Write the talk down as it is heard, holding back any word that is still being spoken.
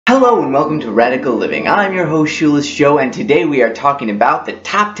Hello and welcome to Radical Living. I'm your host Shoeless Joe, and today we are talking about the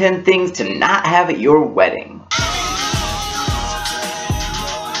top 10 things to not have at your wedding.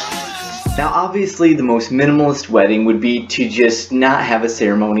 Now obviously the most minimalist wedding would be to just not have a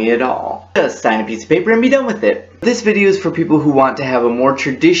ceremony at all. Just sign a piece of paper and be done with it. This video is for people who want to have a more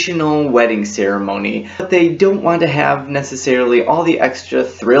traditional wedding ceremony, but they don't want to have necessarily all the extra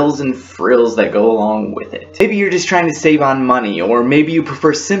thrills and frills that go along with it. Maybe you're just trying to save on money, or maybe you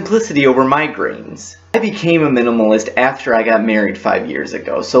prefer simplicity over migraines. I became a minimalist after I got married 5 years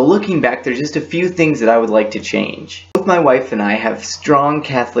ago, so looking back, there's just a few things that I would like to change. Both my wife and I have strong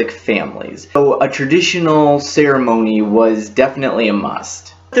Catholic families, so a traditional ceremony was definitely a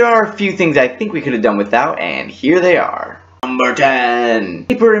must. There are a few things I think we could have done without, and here they are. Number 10.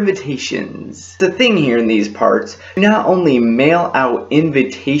 Paper invitations. The thing here in these parts, not only mail out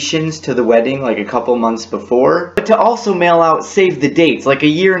invitations to the wedding like a couple months before, but to also mail out save the dates like a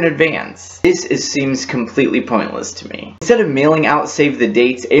year in advance. This seems completely pointless to me. Instead of mailing out save the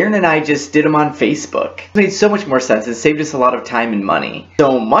dates, Aaron and I just did them on Facebook. It made so much more sense and saved us a lot of time and money.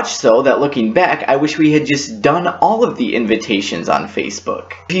 So much so that looking back, I wish we had just done all of the invitations on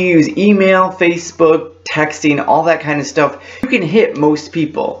Facebook. If you use email, Facebook, texting, all that kind of stuff, you can hit most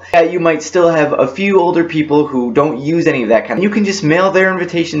people. Yeah, you might still have a few older people who don't use any of that kind of. You can just mail their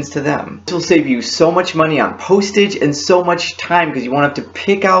invitations to them. This will save you so much money on postage and so much time because you won't have to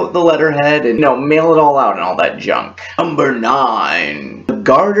pick out the letterhead and, mail it all out and all that junk. Number 9. The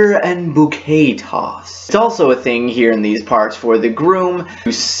garter and bouquet toss. It's also a thing here in these parts for the groom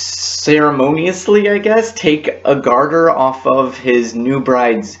to ceremoniously, I guess, take a garter off of his new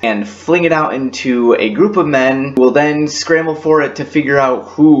bride's and fling it out into a group of men who will then scramble for it to figure out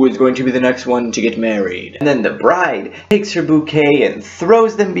who is going to be the next one to get married. And then the bride takes her bouquet and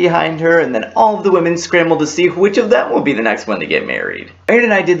throws them behind her, and then all of the women scramble to see which of them will be the next one to get married. Aaron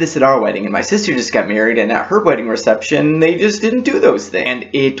and I did this at our wedding, and my sister just got married, and at her wedding reception, they just didn't do those things. And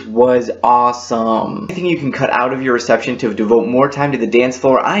it was awesome. Anything you can cut out of your reception to devote more time to the dance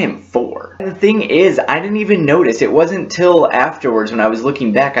floor, I am for. And the thing is, I didn't even notice. It wasn't till afterwards when I was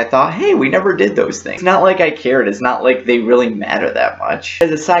looking back, I thought, hey, we never did those things. It's not like I cared. It's not like they really matter that much.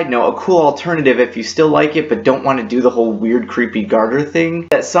 As a side note, a cool alternative if you still like it but don't want to do the whole weird creepy garter thing,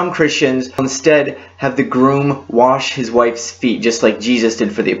 that some Christians instead have the groom wash his wife's feet just like Jesus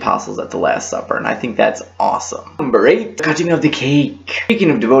did for the apostles at the Last Supper, and I think that's awesome. Number 8. Cutting of the cake. Speaking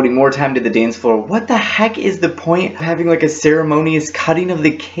of devoting more time to the dance floor, what the heck is the point of having like a ceremonious cutting of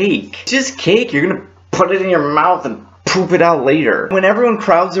the cake? It's just cake. You're gonna put it in your mouth and poop it out later. When everyone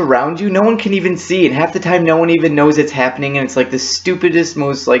crowds around you, no one can even see, and half the time no one even knows it's happening, and it's like the stupidest,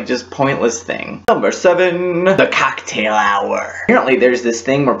 most just pointless thing. Number 7. The cocktail hour. Apparently there's this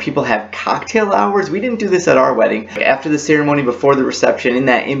thing where people have cocktail hours. We didn't do this at our wedding. After the ceremony, before the reception, in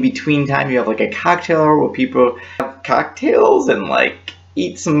that in-between time, you have like a cocktail hour where people have cocktails and like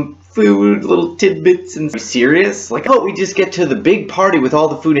eat some food, little tidbits, and serious? Like, oh, we just get to the big party with all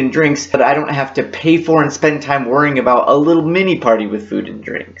the food and drinks, but I don't have to pay for and spend time worrying about a little mini party with food and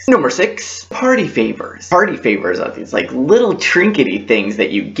drinks. Number 6. Party favors. Party favors are these like little trinkety things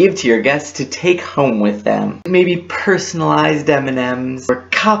that you give to your guests to take home with them. Maybe personalized M&Ms, or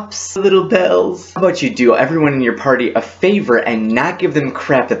cups, little bells. How about you do everyone in your party a favor and not give them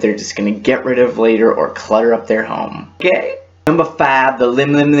crap that they're just gonna get rid of later or clutter up their home? Okay? Number 5, the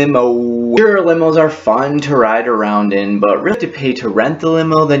limo. Sure, limos are fun to ride around in, but really to pay to rent the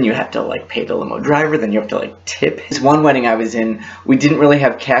limo, then you have to like pay the limo driver, then you have to like tip. This one wedding I was in, we didn't really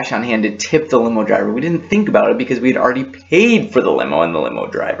have cash on hand to tip the limo driver. We didn't think about it because we had already paid for the limo and the limo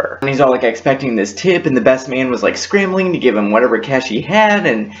driver. And he's all like expecting this tip, and the best man was like scrambling to give him whatever cash he had,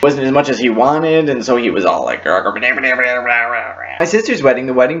 and it wasn't as much as he wanted, and so he was all like... My sister's wedding,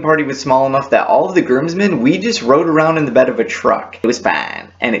 the wedding party was small enough that all of the groomsmen, we just rode around in the bed of a truck. It was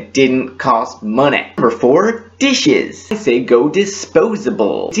fine, and it didn't cost money. Number 4, dishes. I say go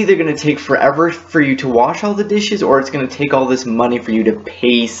disposable. It's either going to take forever for you to wash all the dishes, or it's going to take all this money for you to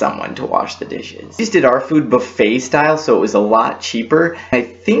pay someone to wash the dishes. We just did our food buffet style, so it was a lot cheaper. I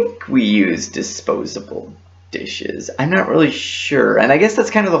think we used disposable dishes. I'm not really sure, and I guess that's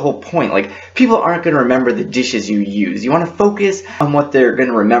kind of the whole point. Like, people aren't going to remember the dishes you use. You want to focus on what they're going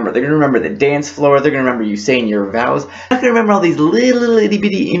to remember. They're going to remember the dance floor. They're going to remember you saying your vows. They're not going to remember all these little itty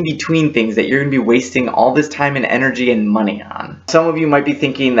bitty in-between things that you're going to be wasting all this time and energy and money on. Some of you might be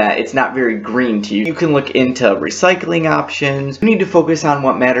thinking that it's not very green to you. You can look into recycling options. You need to focus on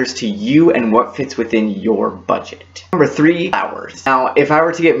what matters to you and what fits within your budget. Number 3, flowers. Now, if I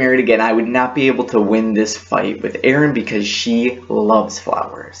were to get married again, I would not be able to win this fight white with Erin because she loves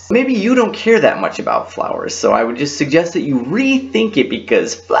flowers. Maybe you don't care that much about flowers, so I would just suggest that you rethink it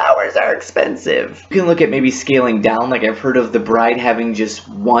because flowers are expensive. You can look at maybe scaling down, like I've heard of the bride having just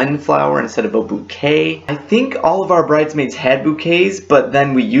one flower instead of a bouquet. I think all of our bridesmaids had bouquets, but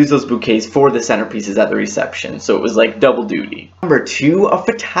then we used those bouquets for the centerpieces at the reception, so it was like double duty. Number 2, a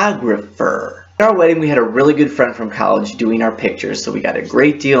photographer. At our wedding, we had a really good friend from college doing our pictures, so we got a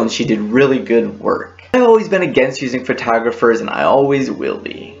great deal and she did really good work. I've always been against using photographers and I always will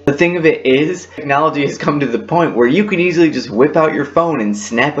be. The thing of it is, technology has come to the point where you can easily just whip out your phone and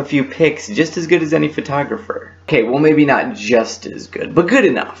snap a few pics just as good as any photographer. Okay, well maybe not just as good, but good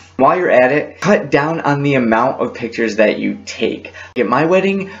enough. While you're at it, cut down on the amount of pictures that you take. At my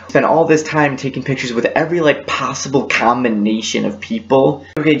wedding, I spent all this time taking pictures with every possible combination of people.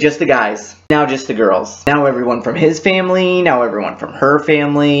 Okay, just the guys. Now just the girls. Now everyone from his family. Now everyone from her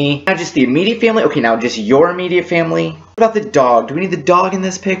family. Now just the immediate family. Okay, now just your immediate family. What about the dog? Do we need the dog in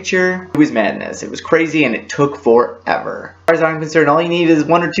this picture? It was madness. It was crazy and it took forever. As far as I'm concerned, all you need is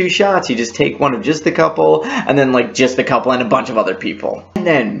 1 or 2 shots. You just take one of just the couple and then just the couple and a bunch of other people. And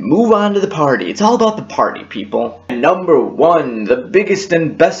then move on to the party. It's all about the party, people. And number 1, the biggest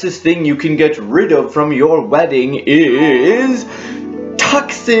and bestest thing you can get rid of from your wedding is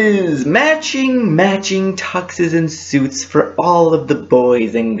tuxes! Matching tuxes and suits for all of the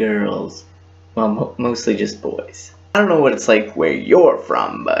boys and girls. Well, mostly just boys. I don't know what it's like where you're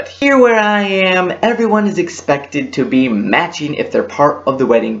from, but here where I am, everyone is expected to be matching if they're part of the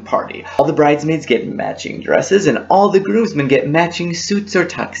wedding party. All the bridesmaids get matching dresses, and all the groomsmen get matching suits or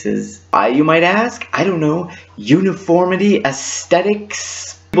tuxes. Why, you might ask? I don't know. Uniformity,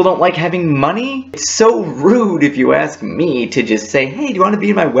 aesthetics. People don't like having money? It's so rude, if you ask me, to just say, hey, do you want to be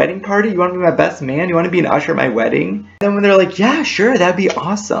in my wedding party? You want to be my best man? You want to be an usher at my wedding? And then when they're like, yeah, sure, that'd be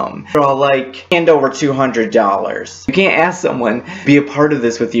awesome. They're all like, hand over $200. You can't ask someone to be a part of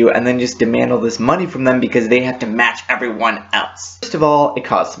this with you and then just demand all this money from them because they have to match everyone else. First of all, it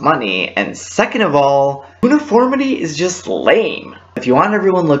costs money, and second of all, uniformity is just lame. If you want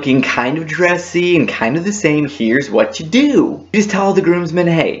everyone looking kind of dressy and kind of the same, here's what you do. You just tell the groomsmen,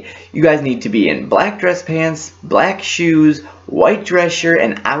 hey, you guys need to be in black dress pants, black shoes, white dress shirt,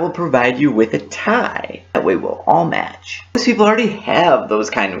 and I will provide you with a tie. That way we'll all match. Most people already have those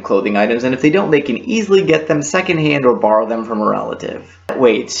kind of clothing items, and if they don't, they can easily get them secondhand or borrow them from a relative. That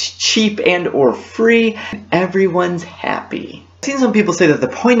way it's cheap and or free, and everyone's happy. I've seen some people say that the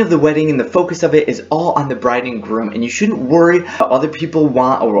point of the wedding and the focus of it is all on the bride and groom, and you shouldn't worry what other people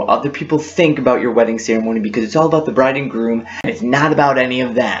want or what other people think about your wedding ceremony because it's all about the bride and groom and it's not about any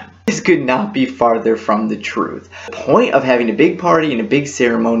of them. This could not be farther from the truth. The point of having a big party and a big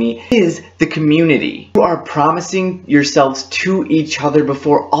ceremony is the community. You are promising yourselves to each other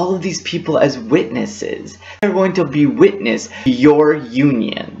before all of these people as witnesses. They're going to be witness to your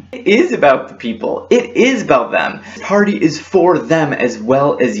union. It is about the people. It is about them. The party is for them as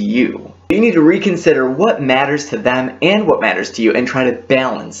well as you. You need to reconsider what matters to them and what matters to you and try to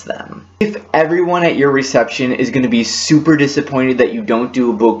balance them. If everyone at your reception is going to be super disappointed that you don't do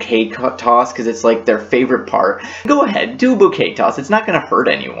a bouquet toss because it's like their favorite part, go ahead, do a bouquet toss. It's not going to hurt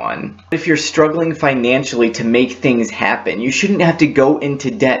anyone. If you're struggling financially to make things happen, you shouldn't have to go into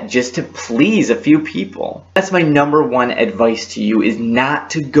debt just to please a few people. That's my number 1 advice to you, is not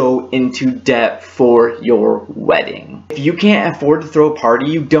to go into debt for your wedding. If you can't afford to throw a party,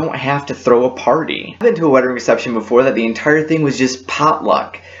 you don't have to throw a party. I've been to a wedding reception before that the entire thing was just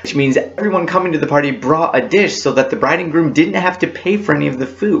potluck, which means everyone coming to the party brought a dish so that the bride and groom didn't have to pay for any of the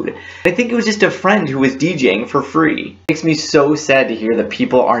food. I think it was just a friend who was DJing for free. It makes me so sad to hear that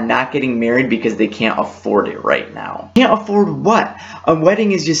people are not getting married because they can't afford it right now. Can't afford what? A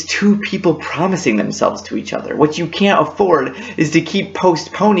wedding is just 2 people promising themselves to each other. What you can't afford is to keep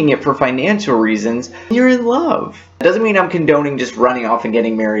postponing it for financial reasons. You're in love. It doesn't mean I'm condoning just running off and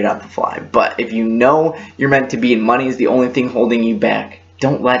getting married on the fly, but if you know you're meant to be and money is the only thing holding you back,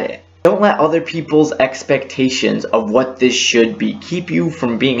 don't let it. Don't let other people's expectations of what this should be keep you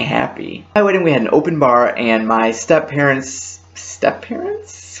from being happy. At my wedding we had an open bar and my step-parents,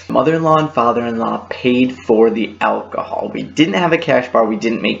 mother-in-law and father-in-law paid for the alcohol. We didn't have a cash bar, we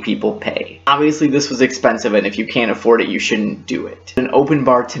didn't make people pay. Obviously this was expensive and if you can't afford it, you shouldn't do it. An open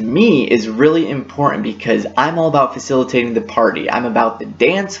bar to me is really important because I'm all about facilitating the party. I'm about the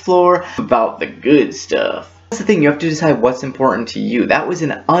dance floor, about the good stuff. That's the thing, you have to decide what's important to you. That was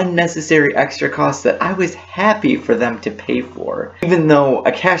an unnecessary extra cost that I was happy for them to pay for, even though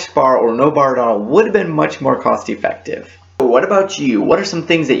a cash bar or no bar at all would have been much more cost effective. What about you? What are some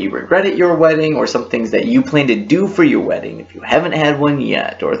things that you regret at your wedding, or some things that you plan to do for your wedding if you haven't had one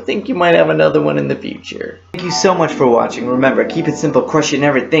yet, or think you might have another one in the future? Thank you so much for watching. Remember, keep it simple, crush it in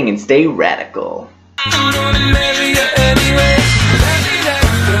everything, and stay radical.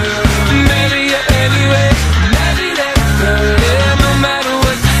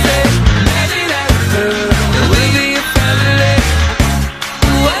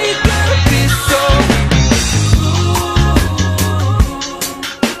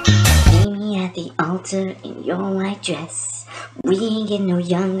 Altar in your white dress. We ain't getting no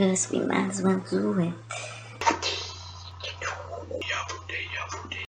younger, so we might as well do it.